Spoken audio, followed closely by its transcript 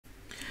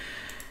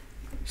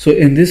So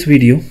in this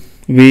video,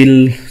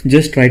 we'll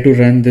just try to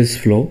run this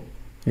flow,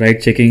 right?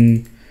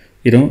 Checking,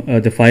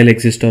 the file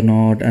exists or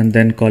not, and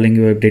then calling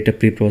your data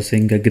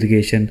pre-processing,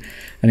 aggregation,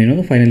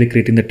 and finally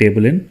creating the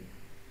table in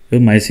your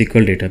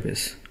MySQL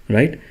database,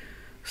 right?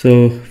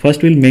 So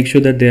first we'll make sure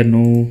that there are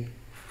no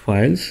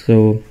files.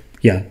 So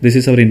yeah, this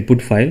is our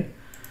input file,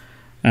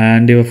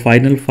 and your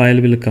final file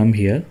will come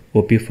here,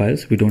 OP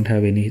files. We don't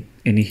have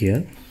any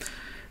here.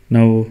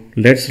 Now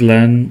let's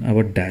learn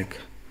our DAG.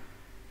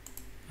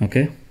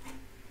 Okay,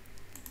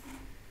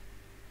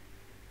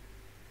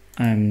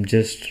 I'm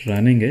just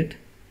running it.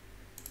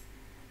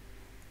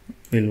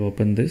 We'll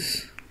open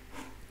this,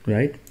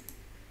 right?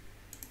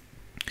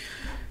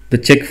 The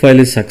check file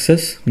is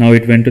success. Now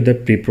it went to the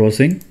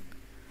pre-processing,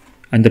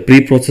 and the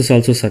pre-process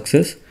also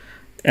success.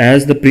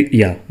 As the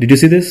did you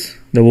see this?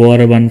 The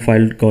OR1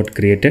 file got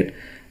created,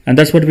 and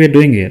that's what we are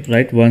doing here,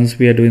 right? Once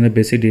we are doing the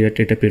basic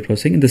data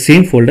pre-processing in the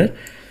same folder,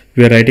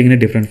 we are writing in a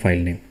different file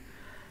name.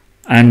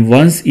 And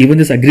once even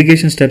this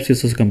aggregation steps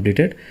is also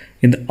completed,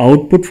 in the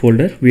output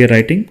folder we are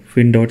writing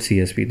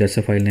fin.csv. That's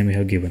the file name we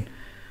have given.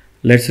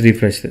 Let's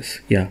refresh this.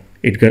 Yeah,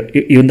 it got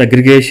even the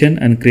aggregation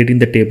and creating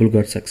the table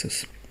got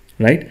success,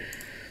 right?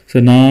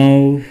 So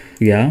now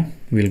yeah,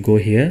 we'll go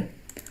here,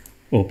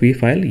 OP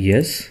file.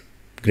 Yes,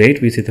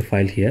 great, we see the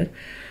file here.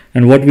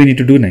 And what we need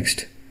to do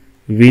next,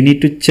 we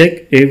need to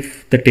check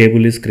if the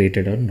table is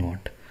created or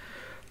not.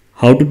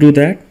 How to do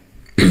that?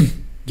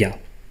 Yeah,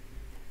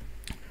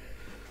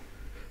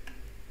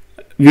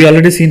 we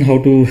already seen how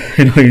to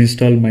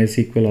install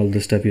MySQL, all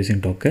the stuff using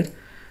Docker.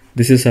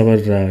 This is our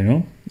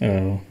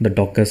the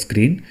Docker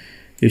screen.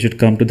 You should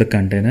come to the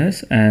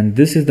containers, and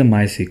this is the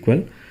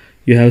MySQL.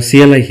 You have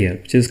CLI here,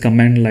 which is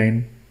command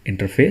line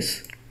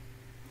interface.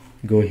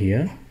 Go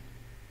here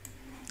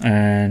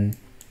and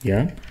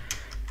yeah,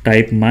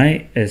 type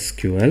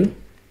MySQL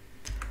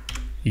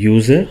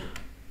user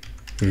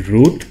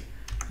root,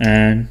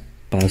 and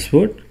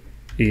password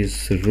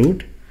is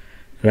root,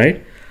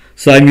 right?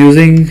 So I'm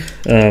using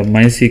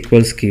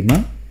MySQL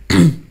schema,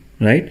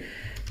 right?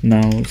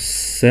 Now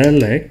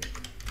select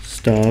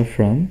star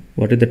from,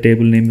 what is the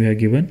table name we have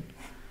given?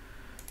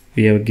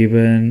 We have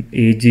given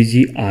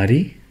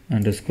aggre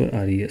underscore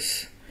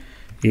res,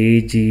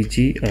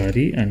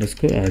 aggre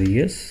underscore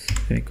res.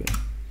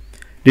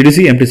 Did you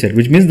see empty set,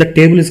 which means the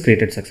table is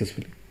created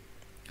successfully,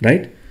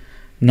 right?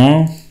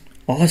 Now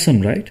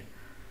awesome, right?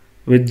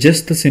 With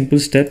just the simple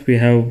step, we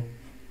have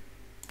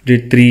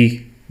did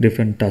 3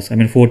 different tasks,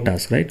 4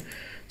 tasks, right?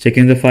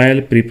 Checking the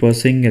file,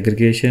 pre-processing,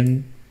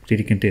 aggregation,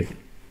 creating a table,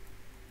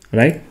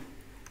 right?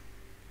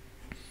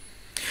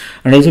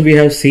 And also we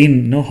have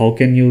seen how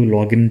can you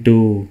log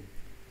into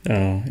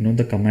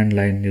the command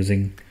line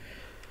using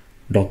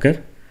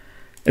Docker.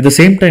 At the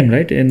same time,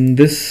 right, in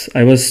this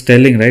I was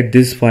telling, right,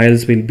 these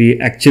files will be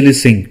actually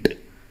synced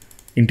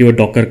into a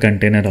Docker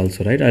container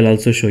also, right? I'll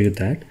also show you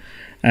that.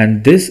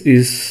 And this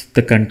is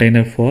the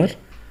container for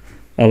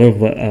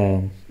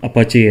our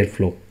Apache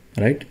Airflow,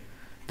 right?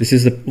 This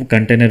is the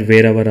container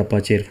where our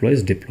Apache Airflow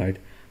is deployed.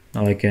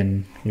 Now I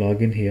can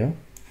log in here.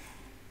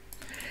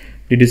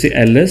 Did you see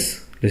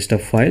ls, list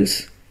of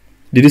files?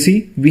 Did you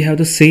see we have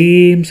the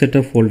same set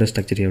of folder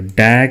structure here?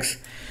 DAGs.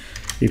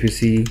 If you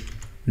see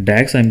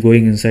DAGs, I'm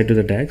going inside to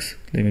the DAGs.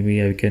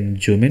 Maybe I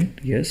can zoom in.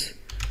 Yes.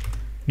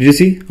 Did you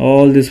see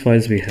all these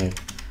files we have?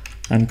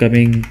 I'm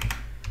coming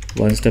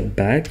one step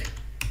back,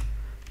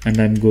 and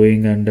I'm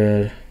going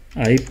under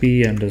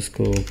IP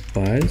underscore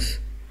files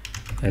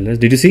ls.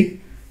 Did you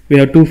see we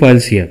have 2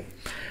 files here?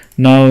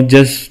 Now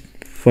just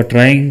for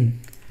trying,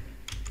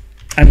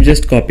 I'm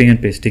just copying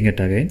and pasting it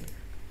again.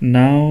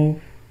 Now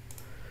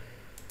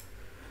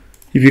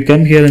if you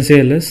come here and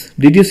say ls,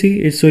 did you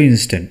see it's so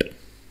instant,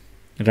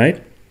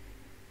 right?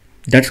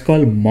 That's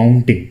called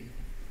mounting.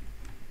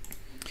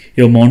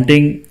 You're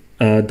mounting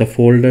the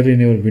folder in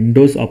your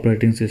Windows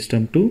operating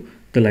system to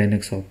the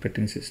Linux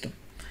operating system.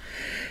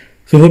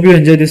 So hope you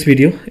enjoyed this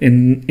video.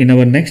 In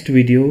our next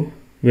video,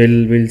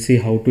 we'll see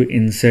how to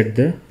insert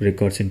the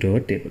records into our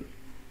table.